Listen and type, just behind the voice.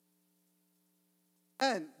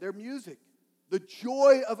And their music, the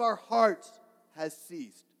joy of our hearts has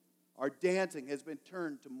ceased. Our dancing has been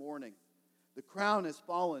turned to mourning. The crown has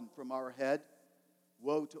fallen from our head.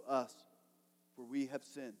 Woe to us, for we have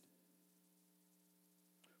sinned.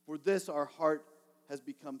 For this our heart has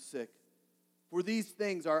become sick. For these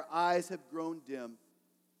things our eyes have grown dim.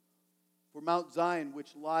 For Mount Zion,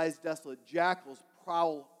 which lies desolate, jackals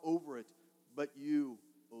prowl over it. But you,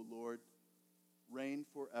 O Lord, reign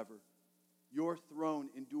forever. Your throne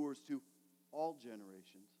endures to all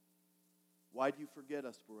generations. Why do you forget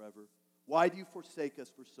us forever? Why do you forsake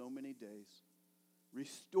us for so many days?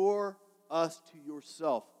 Restore us to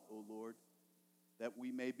yourself, O Lord, that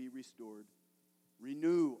we may be restored.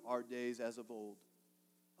 Renew our days as of old,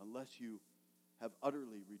 unless you have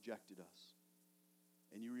utterly rejected us,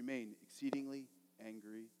 and you remain exceedingly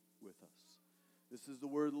angry with us. This is the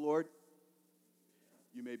word of the Lord.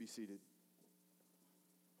 You may be seated.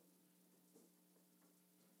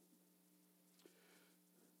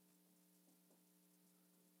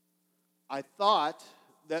 I thought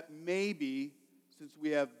that maybe, since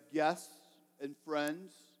we have guests and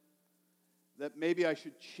friends, that maybe I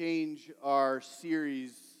should change our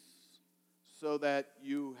series so that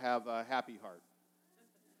you have a happy heart.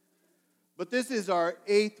 But this is our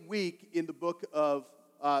 8th week in the book of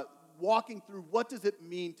walking through what does it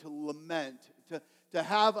mean to lament, to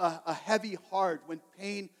have a heavy heart when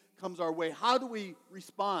pain comes our way. How do we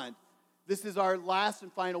respond? This is our last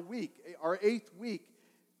and final week, our 8th week,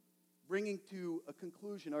 bringing to a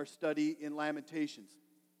conclusion our study in Lamentations.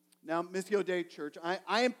 Now, Missio Dei Church,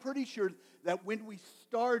 I am pretty sure that when we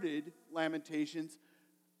started Lamentations,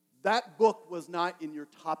 that book was not in your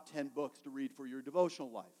top 10 books to read for your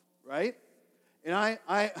devotional life, right? And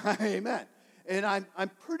I amen. And I'm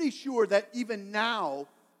pretty sure that even now,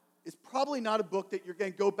 it's probably not a book that you're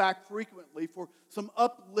going to go back frequently for some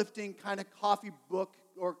uplifting kind of coffee book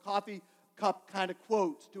or coffee cup kind of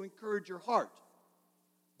quotes to encourage your heart.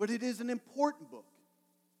 But it is an important book.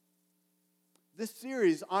 This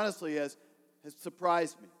series, honestly, has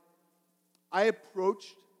surprised me. I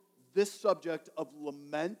approached this subject of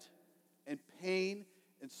lament and pain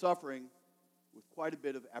and suffering with quite a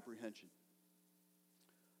bit of apprehension.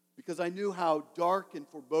 Because I knew how dark and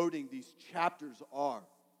foreboding these chapters are.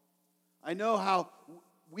 I know how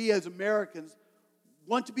we as Americans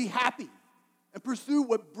want to be happy and pursue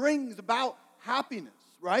what brings about happiness,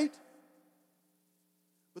 right?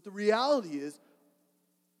 But the reality is,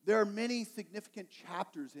 there are many significant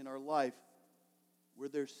chapters in our life where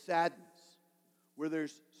there's sadness, where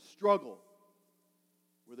there's struggle,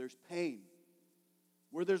 where there's pain,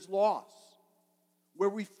 where there's loss, where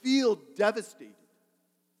we feel devastated.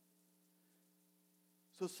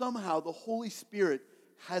 So somehow the Holy Spirit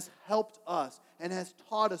has helped us and has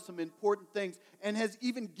taught us some important things and has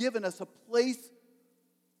even given us a place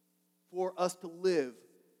for us to live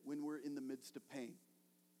when we're in the midst of pain.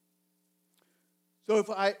 So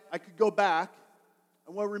if I could go back,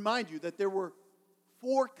 I want to remind you that there were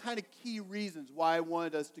 4 kind of key reasons why I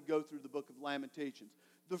wanted us to go through the book of Lamentations.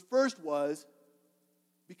 The first was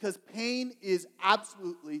because pain is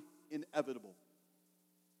absolutely inevitable.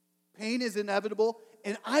 Pain is inevitable,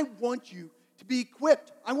 and I want you to be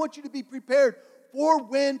equipped. I want you to be prepared for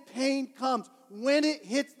when pain comes. When it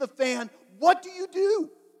hits the fan, what do you do?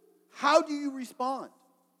 How do you respond?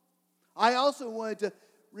 I also wanted to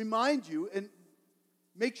remind you and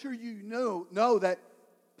make sure you know that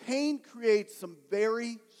pain creates some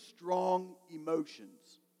very strong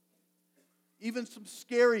emotions, even some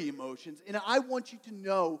scary emotions. And I want you to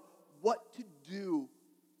know what to do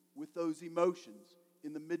with those emotions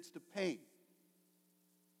in the midst of pain.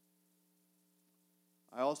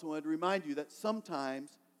 I also wanted to remind you that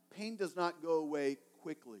sometimes pain does not go away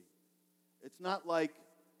quickly. It's not like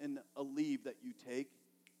a leave that you take,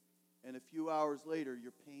 and a few hours later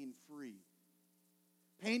you're pain-free.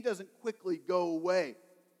 Pain doesn't quickly go away.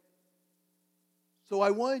 So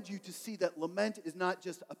I wanted you to see that lament is not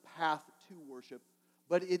just a path to worship,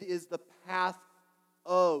 but it is the path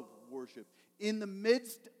of worship. In the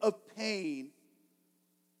midst of pain,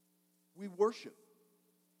 we worship.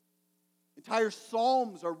 Entire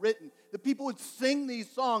psalms are written. The people would sing these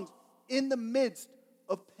songs in the midst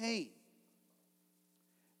of pain.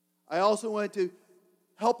 I also wanted to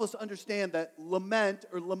help us understand that lament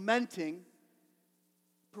or lamenting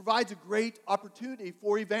provides a great opportunity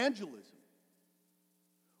for evangelism.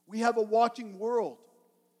 We have a watching world.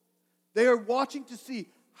 They are watching to see,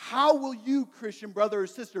 how will you, Christian brother or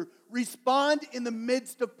sister, respond in the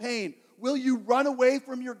midst of pain? Will you run away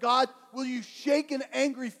from your God? Will you shake an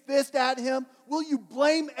angry fist at Him? Will you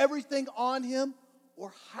blame everything on Him?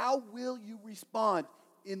 Or how will you respond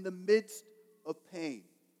in the midst of pain,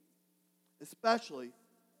 especially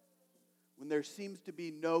when there seems to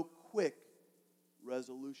be no quick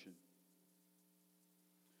resolution.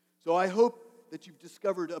 So I hope that you've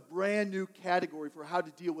discovered a brand new category for how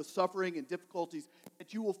to deal with suffering and difficulties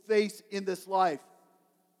that you will face in this life.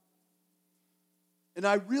 And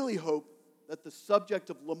I really hope that the subject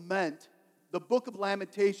of lament, the book of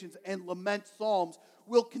Lamentations and lament psalms,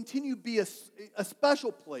 will continue to be a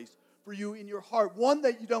special place for you in your heart. One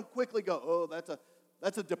that you don't quickly go, oh,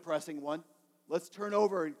 that's a depressing one. Let's turn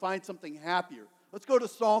over and find something happier. Let's go to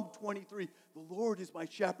Psalm 23. The Lord is my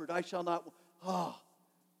shepherd, I shall not.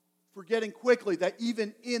 Forgetting quickly that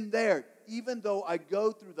even in there, even though I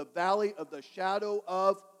go through the valley of the shadow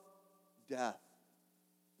of death,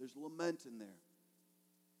 there's lament in there.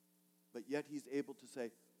 But yet he's able to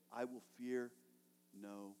say, I will fear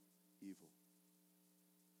no evil.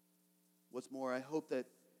 What's more, I hope that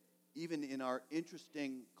even in our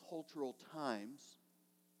interesting cultural times,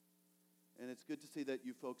 and it's good to see that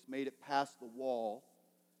you folks made it past the wall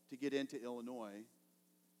to get into Illinois.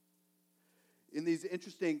 In these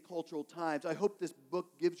interesting cultural times, I hope this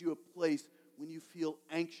book gives you a place when you feel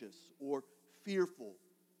anxious or fearful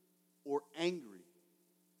or angry.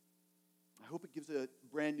 I hope it gives a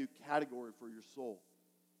brand new category for your soul.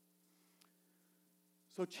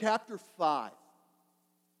 So chapter 5.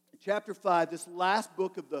 Chapter 5, this last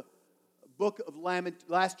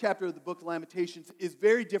last chapter of the book of Lamentations is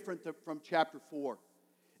very different from chapter 4.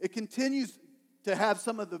 It continues to have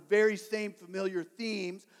some of the very same familiar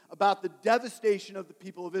themes about the devastation of the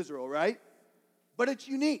people of Israel, right? But it's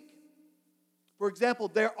unique. For example,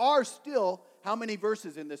 there are still how many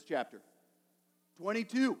verses in this chapter?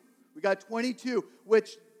 22. We got 22,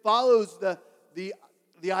 which follows the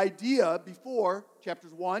idea before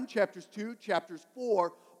chapters 1, chapters 2, chapters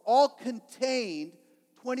 4, all contained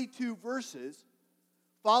 22 verses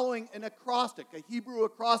following an acrostic, a Hebrew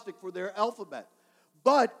acrostic for their alphabet.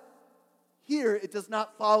 But here, it does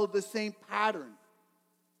not follow the same pattern.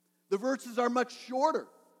 The verses are much shorter.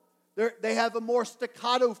 They have a more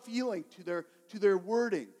staccato feeling to their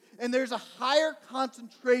wording. And there's a higher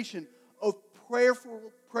concentration of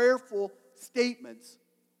prayerful statements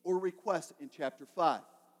or requests in chapter 5.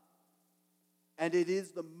 And it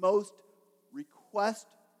is the most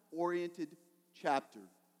request-oriented chapter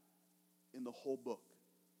in the whole book.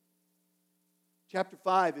 Chapter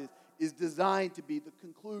 5 is designed to be the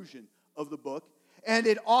conclusion of the book, and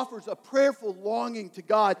it offers a prayerful longing to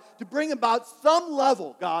God to bring about some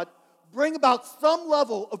level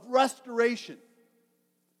of restoration.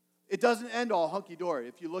 It doesn't end all hunky-dory.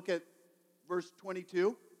 If you look at verse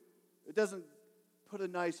 22, it doesn't put a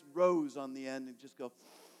nice rose on the end and just go,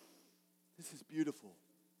 this is beautiful.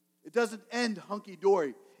 It doesn't end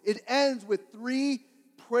hunky-dory. It ends with 3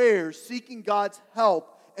 prayers seeking God's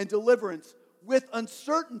help and deliverance with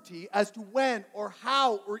uncertainty as to when or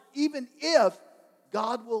how or even if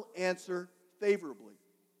God will answer favorably.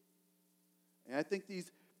 And I think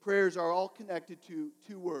these prayers are all connected to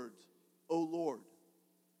 2 words, O Lord,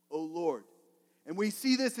 O Lord. And we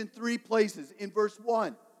see this in 3 places. In verse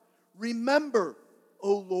 1, remember,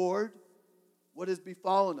 O Lord, what has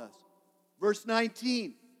befallen us. Verse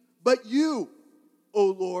 19, but you, O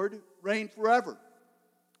Lord, reign forever.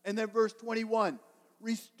 And then verse 21,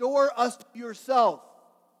 restore us to yourself,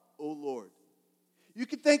 O Lord. You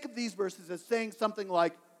can think of these verses as saying something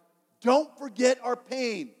like, don't forget our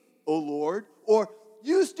pain, O Lord, or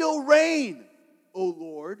you still reign, O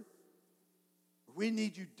Lord. We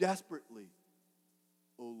need you desperately,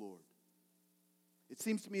 O Lord. It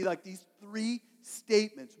seems to me like these 3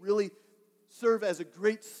 statements really serve as a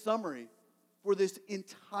great summary for this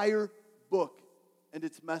entire book and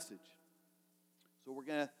its message. So we're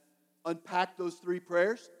going to unpack those 3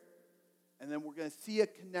 prayers, and then we're going to see a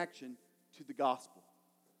connection to the gospel.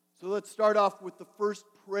 So let's start off with the first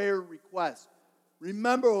prayer request.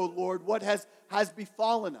 Remember, O Lord, what has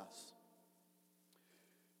befallen us.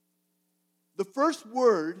 The first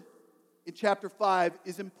word in chapter 5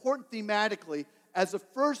 is important thematically as the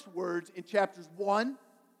first words in chapters 1,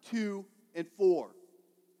 2, and 4.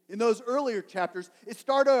 In those earlier chapters, it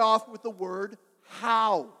started off with the word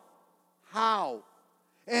how. How.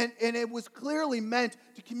 And it was clearly meant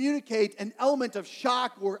to communicate an element of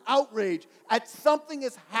shock or outrage at something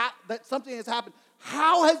that something has happened.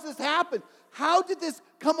 How has this happened? How did this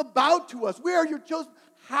come about to us? We are your chosen.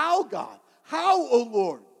 How, God? How, O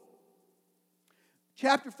Lord?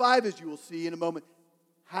 Chapter 5, as you will see in a moment,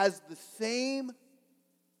 has the same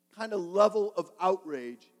kind of level of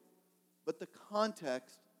outrage, but the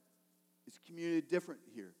context is communicated different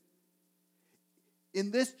here.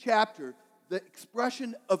 In this chapter, the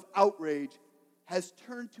expression of outrage has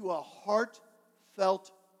turned to a heart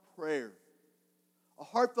heartfelt prayer. A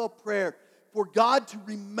heartfelt prayer for God to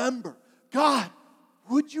remember. God,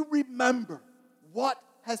 would you remember what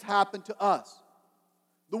has happened to us?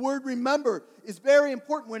 The word remember is very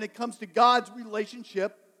important when it comes to God's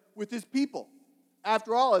relationship with his people.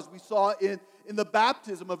 After all, as we saw in the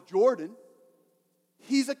baptism of Jordan,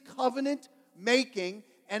 he's a covenant-making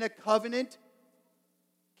and a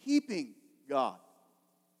covenant-keeping God.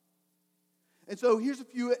 And so here's a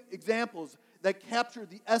few examples that capture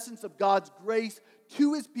the essence of God's grace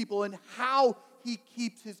to his people and how he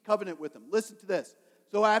keeps his covenant with them. Listen to this.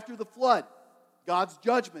 So after the flood, God's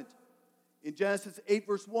judgment, in Genesis 8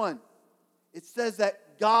 verse 1, it says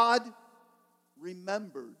that God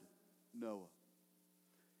remembered Noah.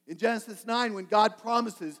 In Genesis 9, when God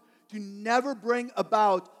promises to never bring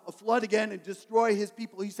about a flood again and destroy his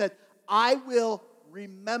people, he said, I will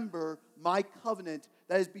remember my covenant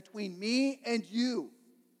that is between me and you.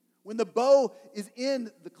 When the bow is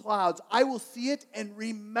in the clouds, I will see it and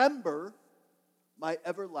remember my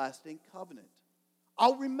everlasting covenant.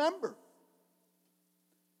 I'll remember.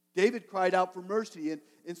 David cried out for mercy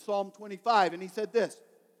in Psalm 25, and he said this,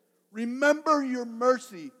 remember your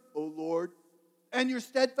mercy, O Lord, and your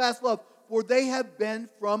steadfast love, for they have been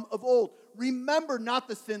from of old. Remember not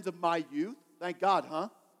the sins of my youth. Thank God, huh?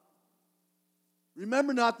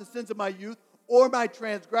 Remember not the sins of my youth or my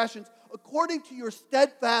transgressions. According to your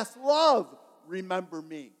steadfast love, remember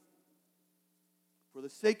me. For the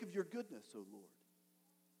sake of your goodness, O Lord.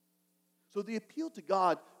 So the appeal to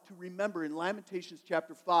God to remember in Lamentations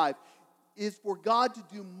chapter 5 is for God to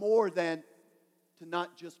do more than to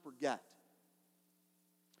not just forget.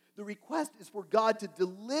 The request is for God to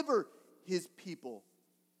deliver his people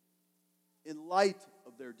in light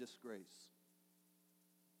of their disgrace.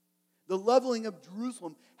 The leveling of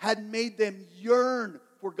Jerusalem had made them yearn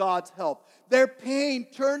for God's help. Their pain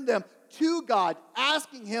turned them to God,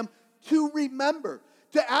 asking him to remember.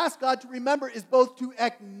 To ask God to remember is both to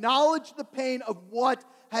acknowledge the pain of what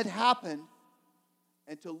had happened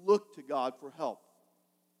and to look to God for help.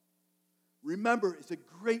 Remember is a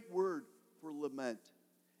great word for lament.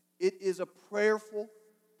 It is a prayerful,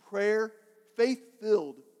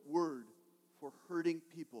 faith-filled word for hurting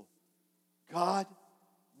people. God,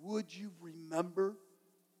 would you remember?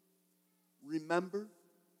 Remember?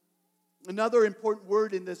 Another important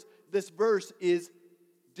word in this verse is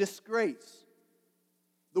disgrace.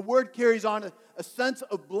 The word carries on a sense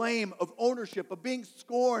of blame, of ownership, of being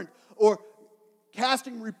scorned, or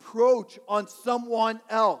casting reproach on someone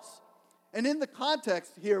else. And in the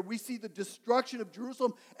context here, we see the destruction of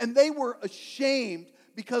Jerusalem, and they were ashamed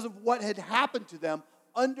because of what had happened to them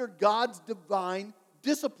under God's divine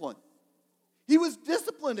discipline. He was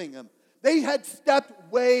disciplining them. They had stepped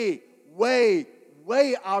way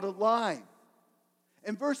out of line.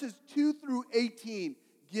 And verses 2 through 18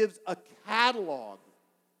 gives a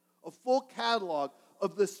full catalog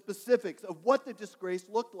of the specifics of what the disgrace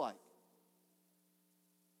looked like.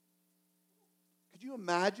 Could you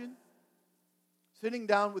imagine sitting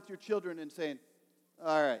down with your children and saying,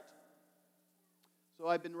 all right, so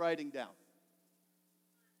I've been writing down.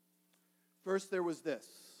 First there was this,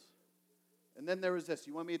 and then there was this.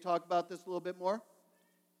 You want me to talk about this a little bit more?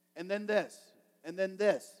 And then this, and then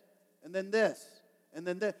this, and then this, and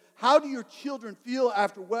then this. How do your children feel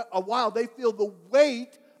after a while? They feel the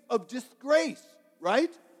weight of disgrace,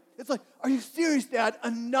 right? It's like, are you serious, Dad?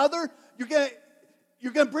 Another?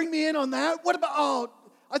 You're gonna bring me in on that? What about,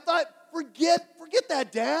 I thought, forget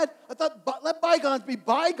that, Dad. I thought, let bygones be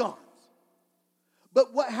bygones.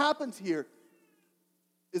 But what happens here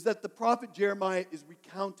is that the prophet Jeremiah is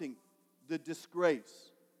recounting the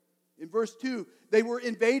disgrace. In verse 2, they were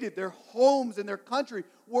invaded. Their homes and their country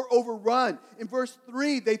were overrun. In verse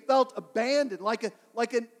 3, they felt abandoned like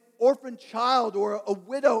an orphan child or a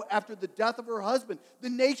widow after the death of her husband. The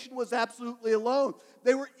nation was absolutely alone.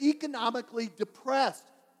 They were economically depressed.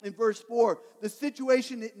 In verse 4, the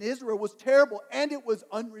situation in Israel was terrible and it was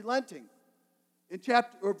unrelenting. In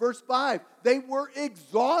verse 5, they were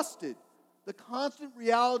exhausted. The constant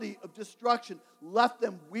reality of destruction left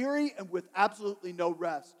them weary and with absolutely no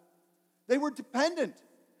rest. They were dependent.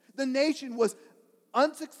 The nation was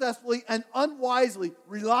unsuccessfully and unwisely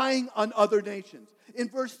relying on other nations. In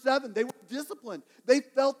verse 7, they were disciplined. They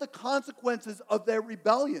felt the consequences of their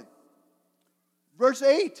rebellion. Verse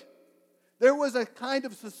 8, there was a kind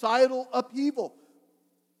of societal upheaval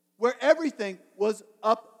where everything was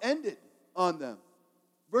upended on them.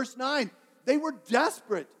 Verse 9, they were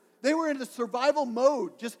desperate. They were in a survival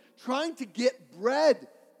mode, just trying to get bread.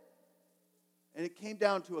 And it came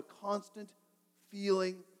down to a constant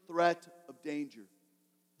feeling threat of danger.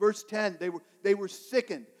 Verse 10, they were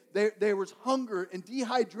sickened. There was hunger, and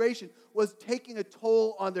dehydration was taking a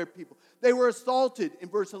toll on their people. They were assaulted in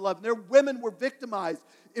verse 11. Their women were victimized.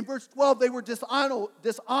 In verse 12, they were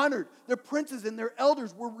dishonored. Their princes and their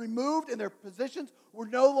elders were removed, and their positions were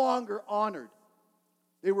no longer honored.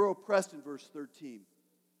 They were oppressed in verse 13.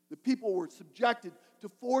 The people were subjected to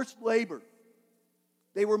forced labor.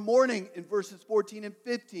 They were mourning in verses 14 and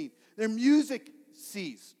 15. Their music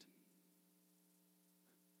ceased.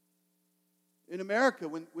 In America,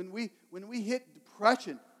 when we hit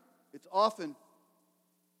depression, it's often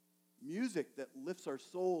music that lifts our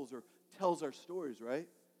souls or tells our stories, right?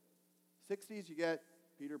 60s, you get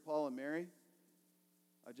Peter, Paul, and Mary.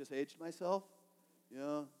 I just aged myself.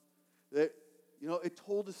 It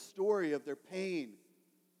told a story of their pain.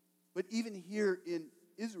 But even here in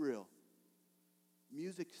Israel,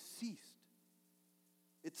 music ceased.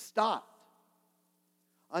 It stopped.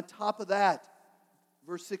 On top of that,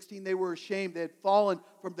 verse 16, they were ashamed. They had fallen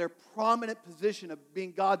from their prominent position of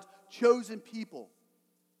being God's chosen people.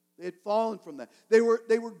 They had fallen from that. They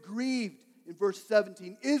were grieved in verse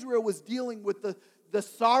 17. Israel was dealing with the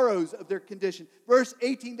sorrows of their condition. Verse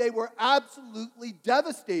 18, they were absolutely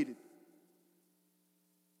devastated.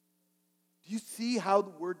 Do you see how the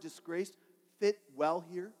word disgrace fit well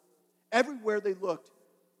here? Everywhere they looked,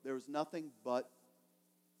 there was nothing but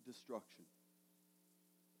destruction.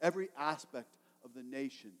 Every aspect of the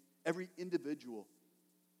nation, every individual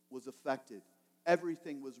was affected.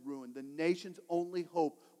 Everything was ruined. The nation's only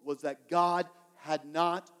hope was that God had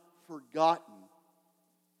not forgotten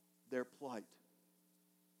their plight.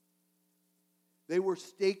 They were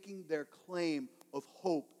staking their claim of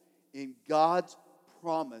hope in God's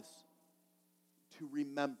promise to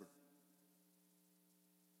remember.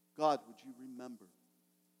 God, would you remember?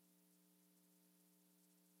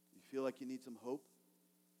 You feel like you need some hope?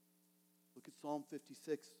 Look at Psalm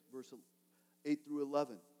 56, verse 8 through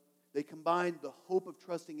 11. They combined the hope of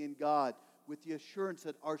trusting in God with the assurance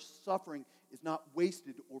that our suffering is not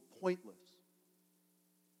wasted or pointless.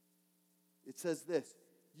 It says this,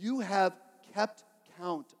 you have kept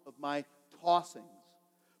count of my tossings.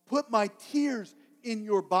 Put my tears in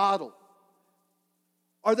your bottle.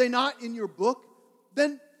 Are they not in your book?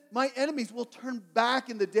 Then my enemies will turn back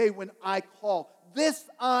in the day when I call. This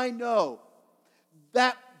I know,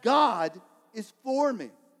 that God is for me.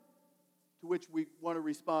 To which we want to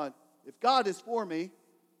respond, if God is for me,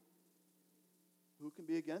 who can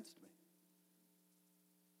be against me?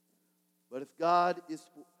 But if God is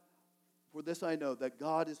for this I know, that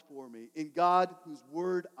God is for me. In God, whose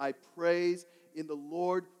word I praise. In the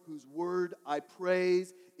Lord, whose word I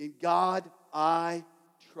praise. In God I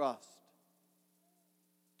trust.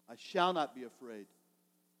 I shall not be afraid.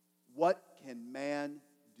 What can man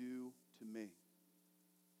do to me?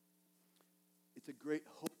 It's a great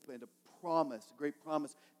hope and a promise, a great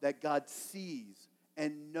promise that God sees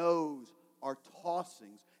and knows our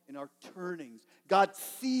tossings and our turnings. God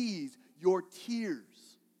sees your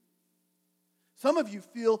tears. Some of you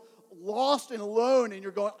feel lost and alone and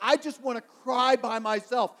you're going, I just want to cry by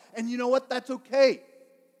myself. And you know what? That's okay.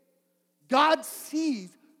 God sees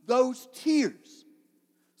those tears.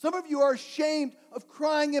 Some of you are ashamed of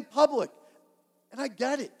crying in public. And I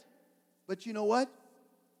get it. But you know what?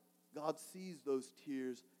 God sees those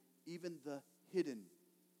tears, even the hidden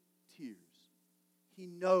tears. He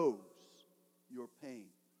knows your pain.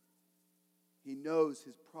 He knows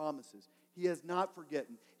his promises. He has not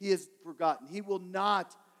forgotten. He has forgotten. He will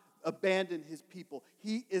not abandon his people.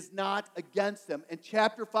 He is not against them. And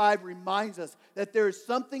chapter 5 reminds us that there is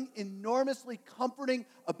something enormously comforting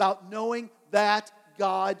about knowing that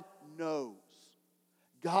God knows.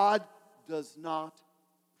 God does not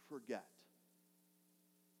forget.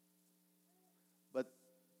 But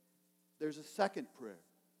there's a second prayer.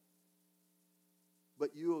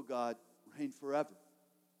 But you, O God, reign forever.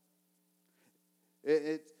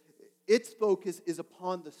 Its focus is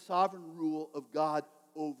upon the sovereign rule of God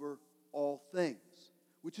over all things,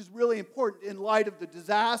 which is really important in light of the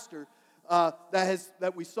disaster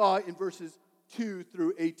that we saw in verses 2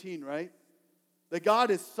 through 18, right? That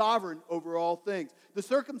God is sovereign over all things. The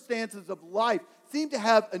circumstances of life seem to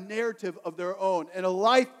have a narrative of their own and a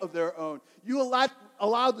life of their own. You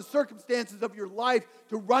allow the circumstances of your life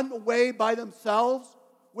to run away by themselves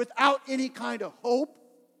without any kind of hope.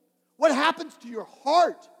 What happens to your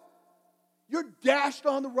heart? You're dashed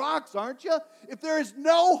on the rocks, aren't you? If there is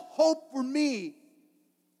no hope for me,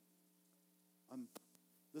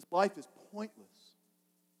 this life is pointless.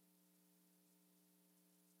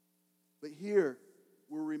 But here,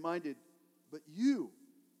 we're reminded, but you,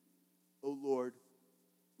 O Lord,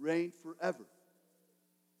 reign forever.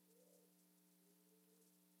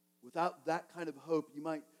 Without that kind of hope, you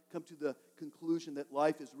might come to the conclusion that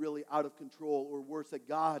life is really out of control, or worse, that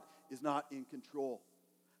God is not in control.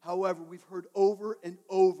 However, we've heard over and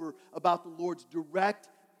over about the Lord's direct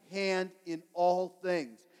hand in all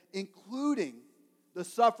things, including the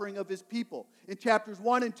suffering of his people. In chapters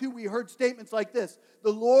 1 and 2, we heard statements like this: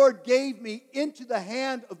 "The Lord gave me into the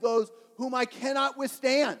hand of those whom I cannot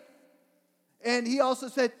withstand." And he also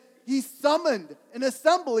said, he summoned an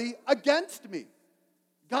assembly against me.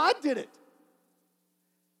 God did it.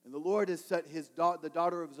 And the Lord has set the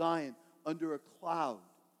daughter of Zion under a cloud.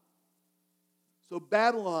 So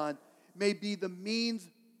Babylon may be the means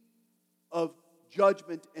of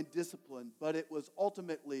judgment and discipline, but it was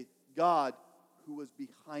ultimately God who was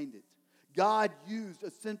behind it. God used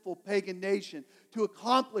a sinful pagan nation to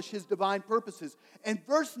accomplish his divine purposes. And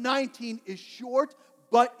verse 19 is short,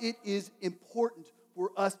 but it is important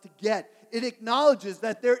for us to get. It acknowledges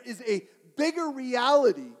that there is a bigger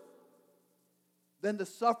reality than the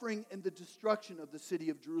suffering and the destruction of the city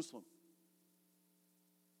of Jerusalem.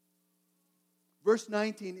 Verse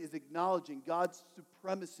 19 is acknowledging God's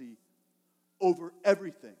supremacy over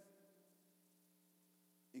everything,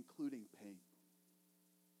 including pain.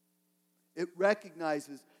 It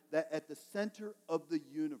recognizes that at the center of the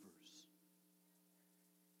universe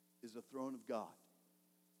is the throne of God.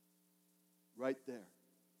 Right there.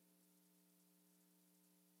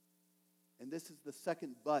 And this is the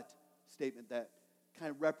second but statement that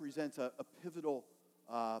kind of represents a pivotal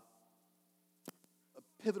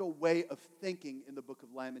way of thinking in the book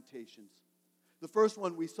of Lamentations. The first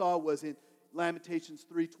one we saw was in Lamentations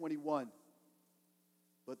 3:21.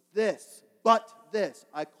 But this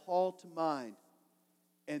I call to mind,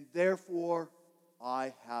 and therefore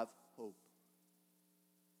I have hope.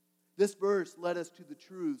 This verse led us to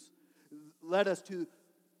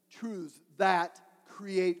truths that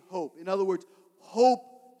create hope. In other words, hope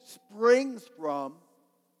springs from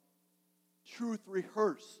truth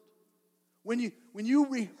rehearsed. When you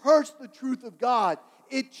rehearse the truth of God,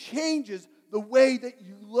 it changes the way that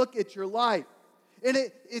you look at your life. And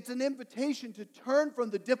it's an invitation to turn from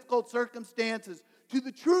the difficult circumstances to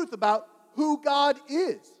the truth about who God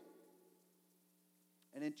is.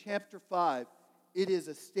 And in chapter 5, it is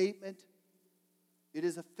a statement, it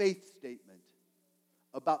is a faith statement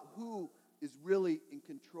about who is really in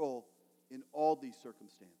control in all these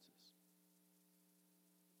circumstances.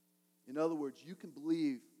 In other words, you can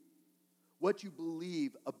believe what you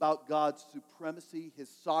believe about God's supremacy, his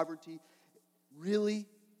sovereignty, really,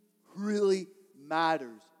 really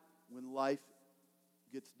matters when life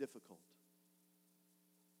gets difficult.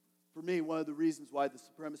 For me, one of the reasons why the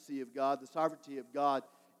supremacy of God, the sovereignty of God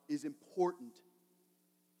is important,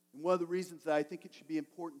 and one of the reasons that I think it should be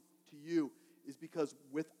important to you, is because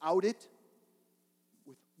without it,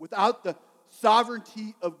 without the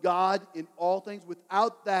sovereignty of God in all things,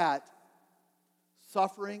 without that,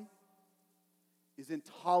 suffering is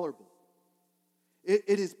intolerable.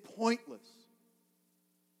 It is pointless.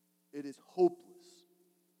 It is hopeless.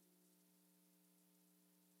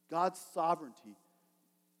 God's sovereignty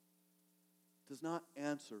does not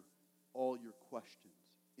answer all your questions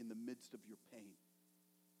in the midst of your pain.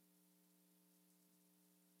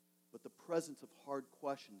 But the presence of hard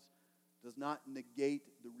questions does not negate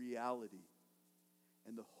the reality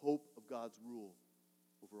and the hope of God's rule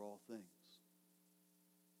over all things.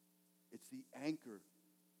 It's the anchor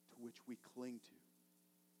to which we cling to.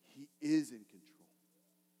 He is in control.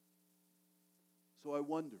 So I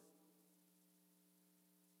wonder,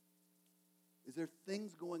 is there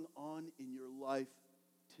things going on in your life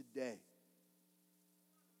today?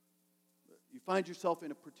 You find yourself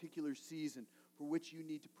in a particular season for which you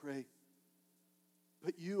need to pray.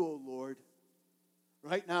 But you, O Lord,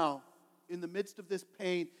 right now, in the midst of this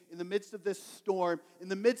pain, in the midst of this storm, in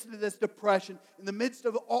the midst of this depression, in the midst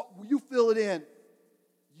of all, you fill it in.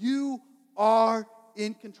 You are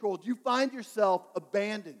in control. Do you find yourself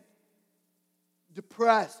abandoned,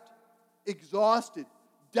 depressed, exhausted,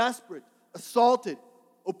 desperate, assaulted,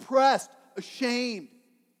 oppressed, ashamed,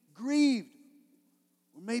 grieved,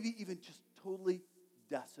 or maybe even just totally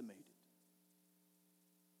decimated?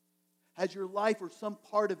 Has your life or some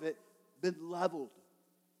part of it been leveled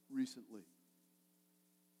recently?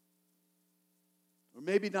 Or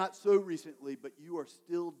maybe not so recently, but you are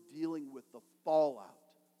still dealing with the fallout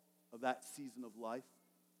of that season of life?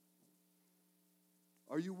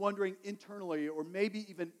 Are you wondering internally or maybe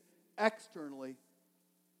even externally,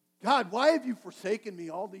 God, why have you forsaken me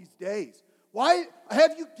all these days? Why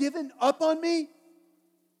have you given up on me?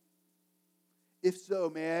 If so,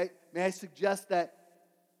 may I suggest that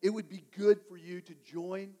it would be good for you to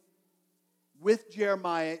join with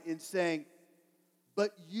Jeremiah in saying,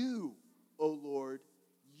 but you, O Lord,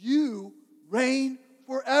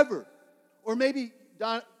 Or maybe,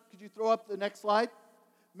 Don, could you throw up the next slide?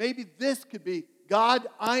 Maybe this could be, God,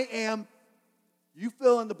 I am, you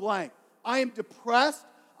fill in the blank. I am depressed.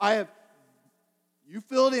 You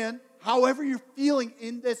fill it in, however you're feeling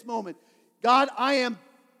in this moment. God, I am,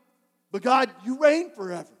 but God, you reign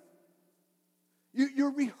forever.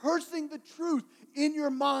 You're rehearsing the truth in your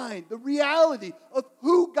mind, the reality of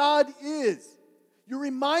who God is. You're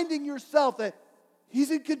reminding yourself that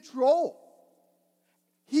He's in control.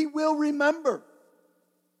 He will remember.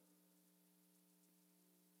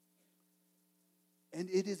 And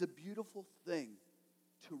it is a beautiful thing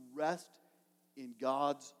to rest in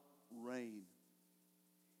God's reign.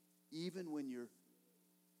 Even when your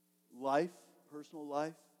life, personal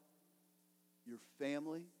life, your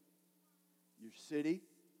family, your city,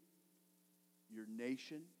 your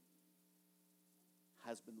nation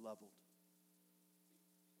has been leveled.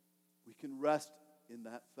 We can rest in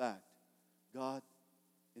that fact. God,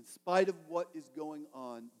 in spite of what is going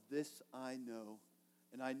on, this I know,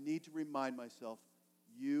 and I need to remind myself,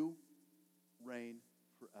 you reign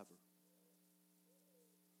forever.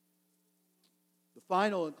 The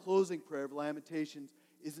final and closing prayer of Lamentations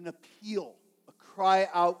is an appeal, a cry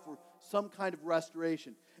out for some kind of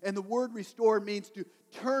restoration. And the word restore means to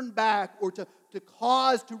turn back or to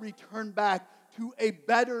cause to return back to a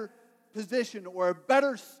better position or a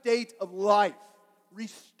better state of life.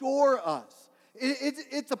 Restore us.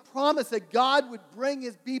 It's a promise that God would bring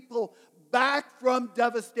His people back from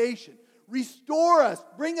devastation. Restore us.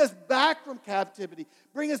 Bring us back from captivity.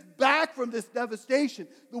 Bring us back from this devastation.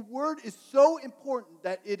 The word is so important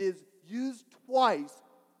that it is used twice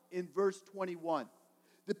in verse 21.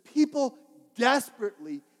 The people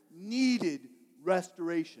desperately needed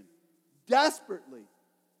restoration. Desperately.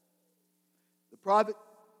 The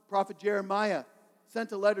prophet Jeremiah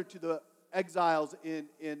sent a letter to the exiles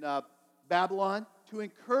in Babylon to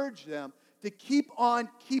encourage them to keep on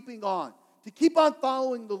keeping on, to keep on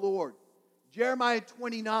following the Lord. Jeremiah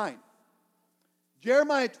 29.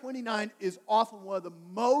 Jeremiah 29 is often one of the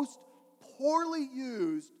most poorly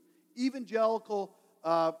used evangelical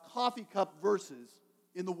coffee cup verses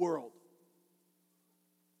in the world.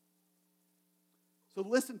 So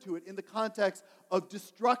listen to it in the context of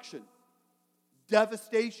destruction,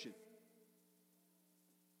 devastation,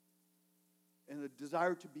 and a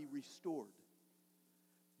desire to be restored.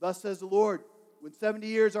 Thus says the Lord, when 70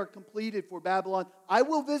 years are completed for Babylon, I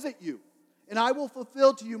will visit you, and I will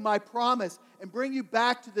fulfill to you my promise and bring you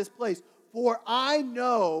back to this place. For I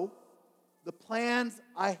know the plans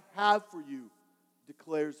I have for you,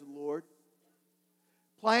 declares the Lord.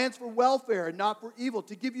 Plans for welfare and not for evil,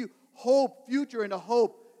 to give you hope, future and a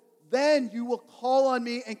hope. Then you will call on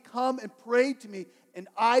me and come and pray to me, and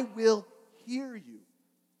I will hear you.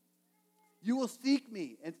 You will seek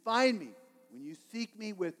me and find me when you seek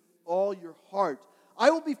me with all your heart. I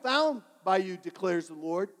will be found by you, declares the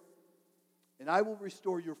Lord, and I will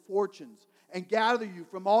restore your fortunes and gather you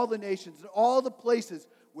from all the nations and all the places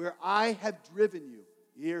where I have driven you.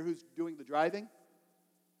 You hear who's doing the driving?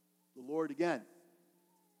 The Lord again.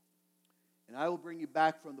 And I will bring you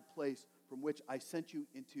back from the place from which I sent you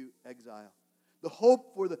into exile. The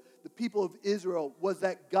hope for the people of Israel was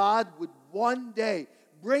that God would one day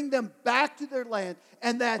bring them back to their land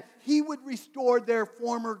and that He would restore their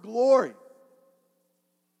former glory.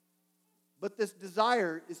 But this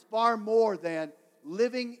desire is far more than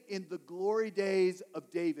living in the glory days of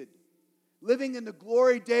David, living in the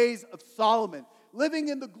glory days of Solomon, living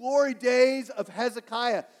in the glory days of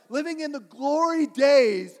Hezekiah, living in the glory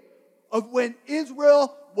days of when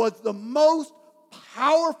Israel was the most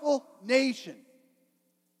powerful nation.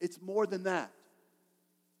 It's more than that.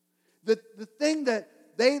 The thing that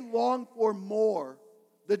they longed for more,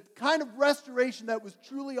 the kind of restoration that was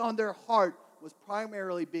truly on their heart, was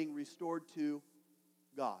primarily being restored to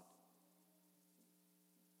God.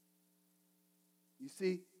 You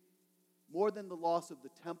see, more than the loss of the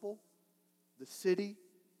temple, the city,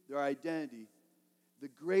 their identity, the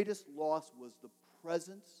greatest loss was the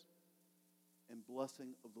presence and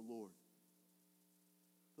blessing of the Lord.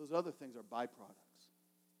 Those other things are byproducts.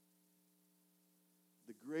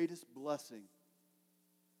 The greatest blessing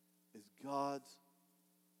is God's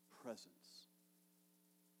presence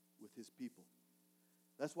with His people.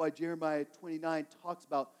 That's why Jeremiah 29 talks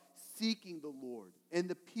about seeking the Lord and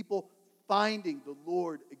the people finding the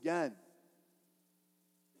Lord again.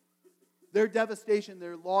 Their devastation,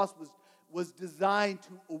 their loss was designed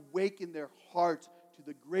to awaken their hearts to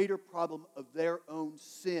the greater problem of their own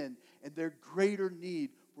sin and their greater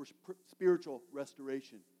need for spiritual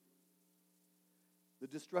restoration. The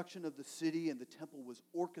destruction of the city and the temple was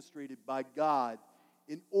orchestrated by God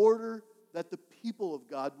in order that the people of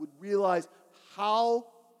God would realize how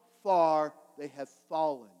far they have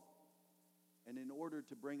fallen, and in order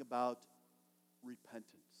to bring about repentance.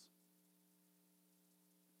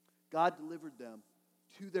 God delivered them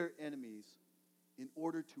to their enemies in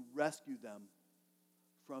order to rescue them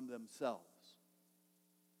from themselves.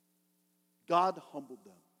 God humbled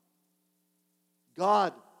them.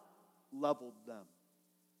 God leveled them.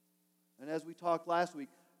 And as we talked last week,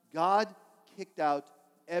 God kicked out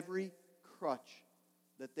every crutch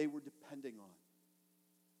that they were depending on.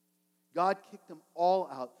 God kicked them all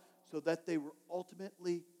out so that they were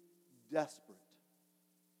ultimately desperate.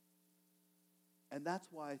 And that's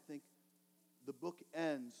why I think the book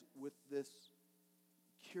ends with this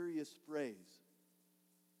curious phrase.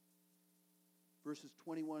 Verses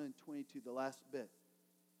 21 and 22, the last bit.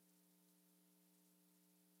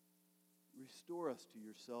 Restore us to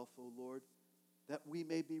yourself, O Lord, that we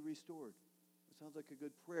may be restored. It sounds like a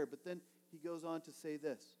good prayer. But then he goes on to say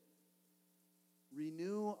this.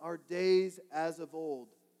 Renew our days as of old,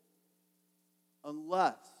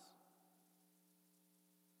 unless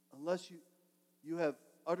you have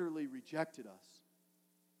utterly rejected us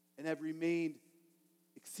and have remained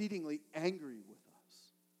exceedingly angry with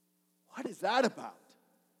us. What is that about?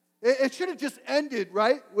 It should have just ended,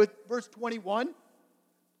 right, with verse 21.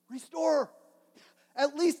 Restore.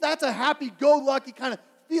 At least that's a happy-go-lucky kind of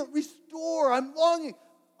feel. Restore. I'm longing.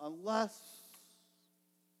 Unless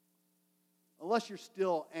you're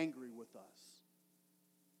still angry with us.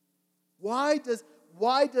 Why does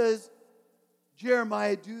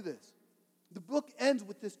Jeremiah do this? The book ends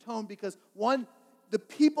with this tone because, one, the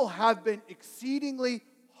people have been exceedingly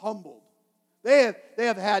humbled. They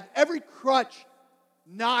have had every crutch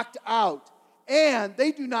knocked out, and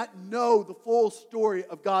they do not know the full story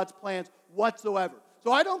of God's plans whatsoever.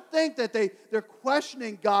 So I don't think that they're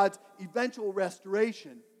questioning God's eventual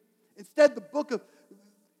restoration. Instead,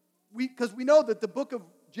 because we know that the book of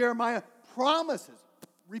Jeremiah promises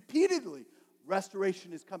repeatedly,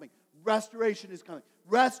 restoration is coming. Restoration is coming.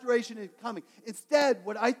 Restoration is coming. Instead,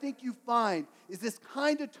 what I think you find is this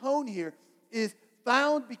kind of tone here is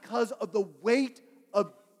found because of the weight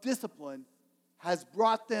of discipline has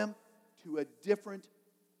brought them to a different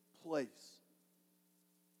place.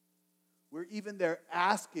 Where even their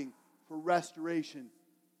asking for restoration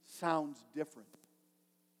sounds different.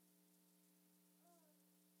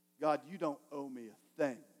 God, you don't owe me a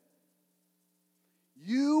thing.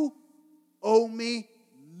 You owe me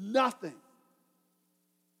nothing.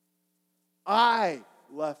 I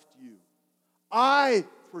left you. I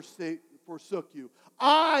forsook you.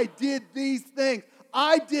 I did these things.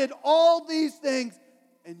 I did all these things,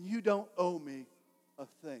 and you don't owe me a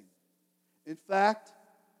thing. In fact,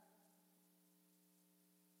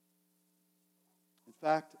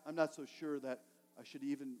 I'm not so sure that I should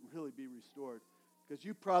even really be restored, because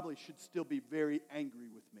you probably should still be very angry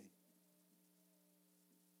with me.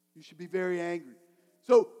 You should be very angry.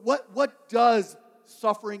 So what does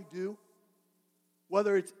suffering do?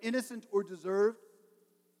 Whether it's innocent or deserved,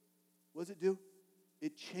 what does it do?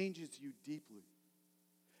 It changes you deeply.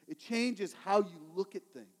 It changes how you look at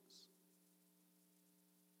things.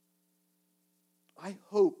 I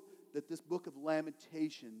hope that this book of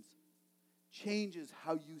Lamentations changes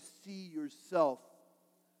how you see yourself,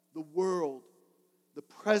 the world, the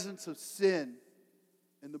presence of sin,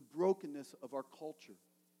 and the brokenness of our culture.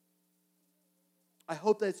 I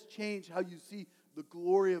hope that's changed how you see the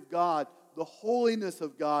glory of God, the holiness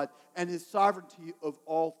of God, and His sovereignty of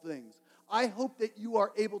all things. I hope that you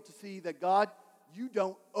are able to see that, God, you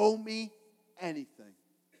don't owe me anything.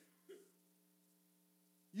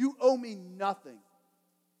 You owe me nothing.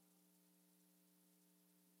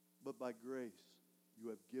 But by grace, you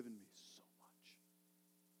have given me so much.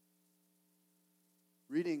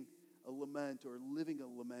 Reading a lament or living a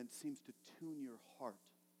lament seems to tune your heart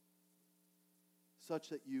such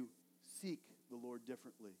that you seek the Lord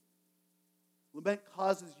differently. Lament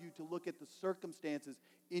causes you to look at the circumstances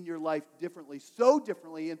in your life differently, so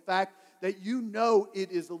differently, in fact, that you know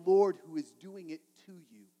it is the Lord who is doing it to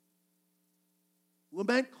you.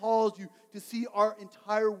 Lament calls you to see our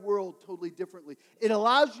entire world totally differently. It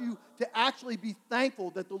allows you to actually be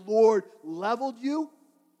thankful that the Lord leveled you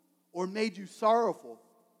or made you sorrowful,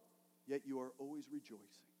 yet you are always rejoicing.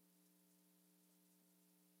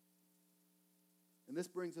 And this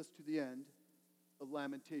brings us to the end of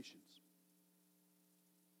Lamentations.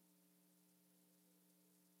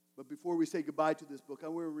 But before we say goodbye to this book, I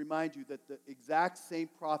want to remind you that the exact same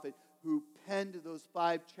prophet who penned those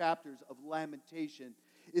 5 chapters of Lamentation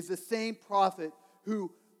is the same prophet who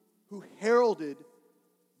heralded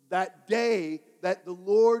that day that the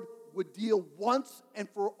Lord would deal once and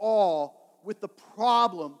for all with the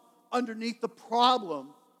problem underneath the problem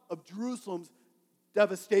of Jerusalem's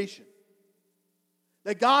devastation.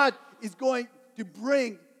 That God is going to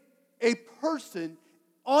bring a person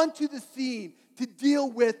onto the scene to deal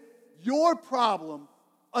with your problem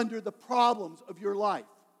under the problems of your life.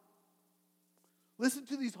 Listen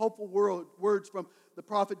to these hopeful words from the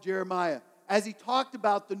prophet Jeremiah as he talked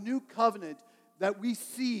about the new covenant that we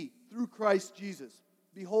see through Christ Jesus.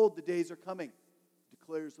 Behold, the days are coming,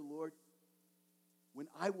 declares the Lord, when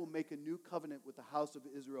I will make a new covenant with the house of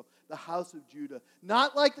Israel, the house of Judah,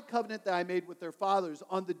 not like the covenant that I made with their fathers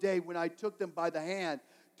on the day when I took them by the hand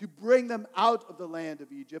to bring them out of the land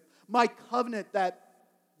of Egypt, my covenant that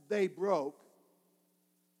they broke,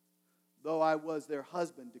 though I was their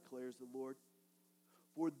husband, declares the Lord.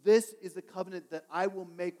 For this is the covenant that I will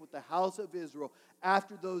make with the house of Israel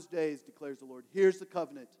after those days, declares the Lord. Here's the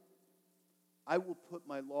covenant. I will put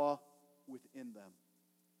my law within them,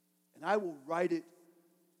 and I will write it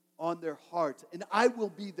on their hearts, and I will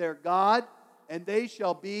be their God, and they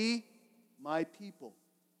shall be my people.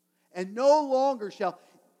 And no longer shall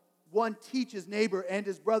one teach his neighbor and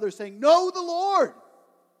his brother, saying, know the Lord,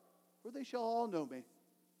 for they shall all know me.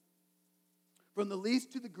 From the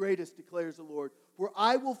least to the greatest, declares the Lord, for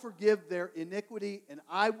I will forgive their iniquity, and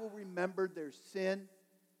I will remember their sin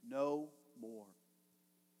no more.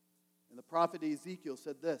 And the prophet Ezekiel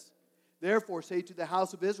said this, therefore say to the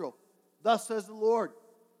house of Israel, thus says the Lord,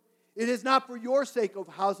 it is not for your sake, O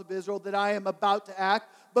house of Israel, that I am about to act,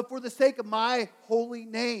 but for the sake of my holy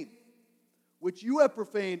name, which you have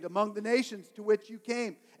profaned among the nations to which you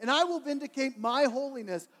came. And I will vindicate my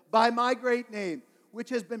holiness by my great name, which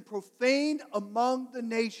has been profaned among the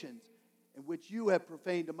nations, and which you have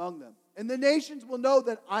profaned among them. And the nations will know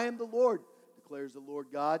that I am the Lord, declares the Lord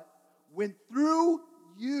God, when through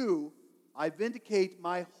you I vindicate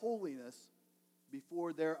my holiness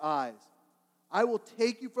before their eyes. I will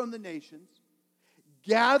take you from the nations,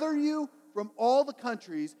 gather you from all the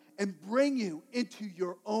countries, and bring you into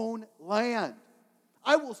your own land.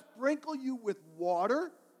 I will sprinkle you with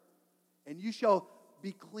water, and you shall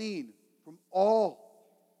be clean from all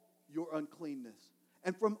your uncleanness,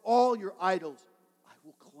 and from all your idols I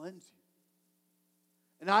will cleanse you.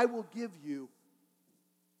 And I will give you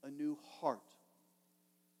a new heart,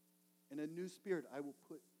 and a new spirit I will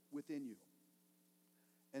put within you.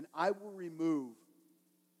 And I will remove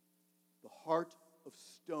the heart of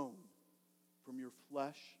stone from your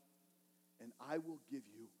flesh, and I will give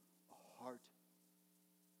you a heart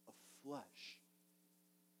of flesh.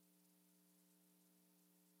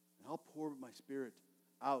 And I'll pour my spirit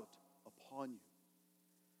out upon you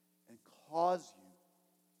and cause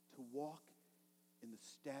you to walk in the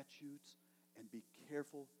statutes and be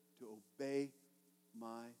careful to obey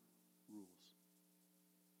my rules.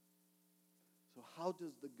 So how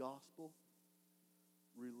does the gospel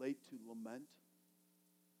relate to lament?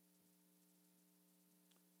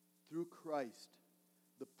 Through Christ,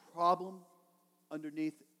 the problem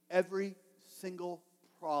underneath every single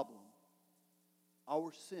problem,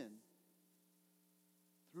 our sin,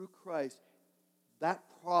 through Christ, that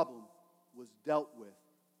problem was dealt with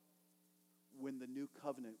when the new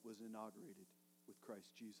covenant was inaugurated with Christ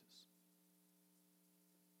Jesus.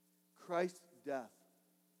 Christ's death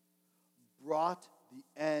brought the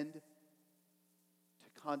end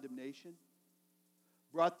to condemnation,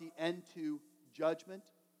 brought the end to judgment,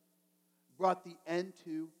 brought the end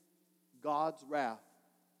to God's wrath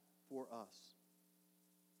for us.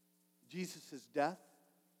 Jesus' death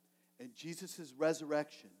and Jesus'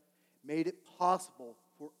 resurrection made it possible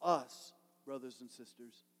for us, brothers and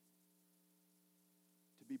sisters,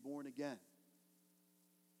 to be born again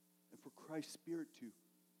and for Christ's Spirit to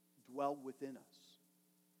dwell within us.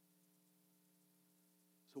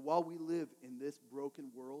 So while we live in this broken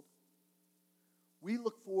world, we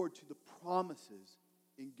look forward to the promises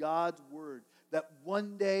in God's Word that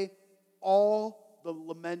one day all the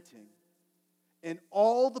lamenting and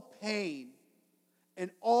all the pain and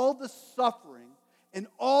all the suffering and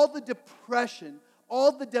all the depression,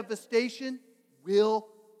 all the devastation will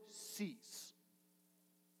cease.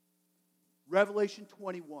 Revelation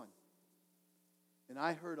 21. And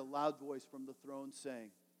I heard a loud voice from the throne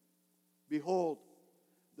saying, behold,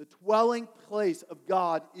 the dwelling place of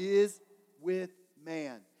God is with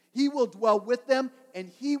man. He will dwell with them, and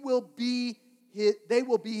they will be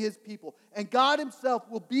his people. And God himself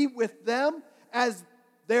will be with them as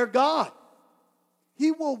their God.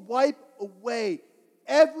 He will wipe away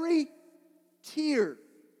every tear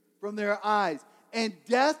from their eyes, and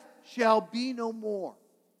death shall be no more.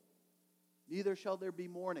 Neither shall there be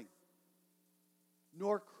mourning,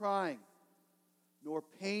 nor crying, nor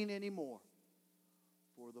pain anymore.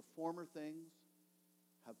 for the former things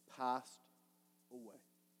have passed away.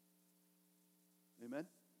 Amen?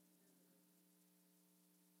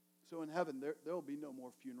 So in heaven, there will be no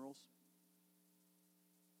more funerals.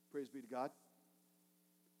 Praise be to God.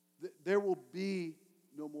 There will be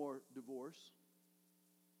no more divorce.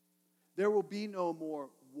 There will be no more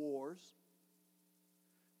wars.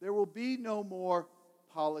 There will be no more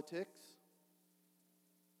politics.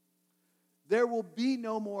 There will be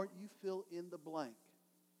no more, you fill in the blank.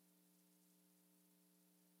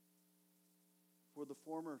 For the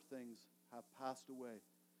former things have passed away.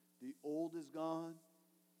 The old is gone,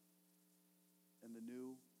 and the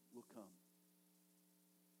new will come.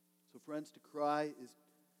 So friends, to cry is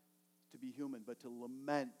to be human, but to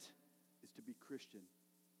lament is to be Christian.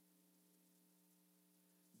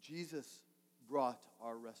 Jesus brought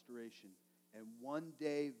our restoration, and one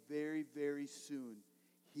day, very, very soon,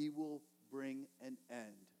 He will bring an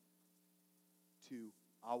end to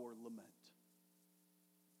our lament.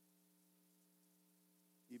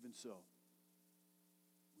 Even so,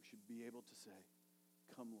 we should be able to say,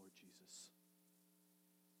 "Come, Lord Jesus.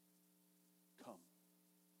 Come.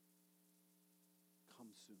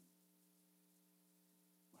 Come soon."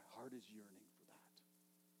 My heart is yearning for that.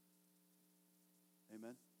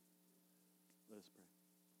 Amen? Let us pray.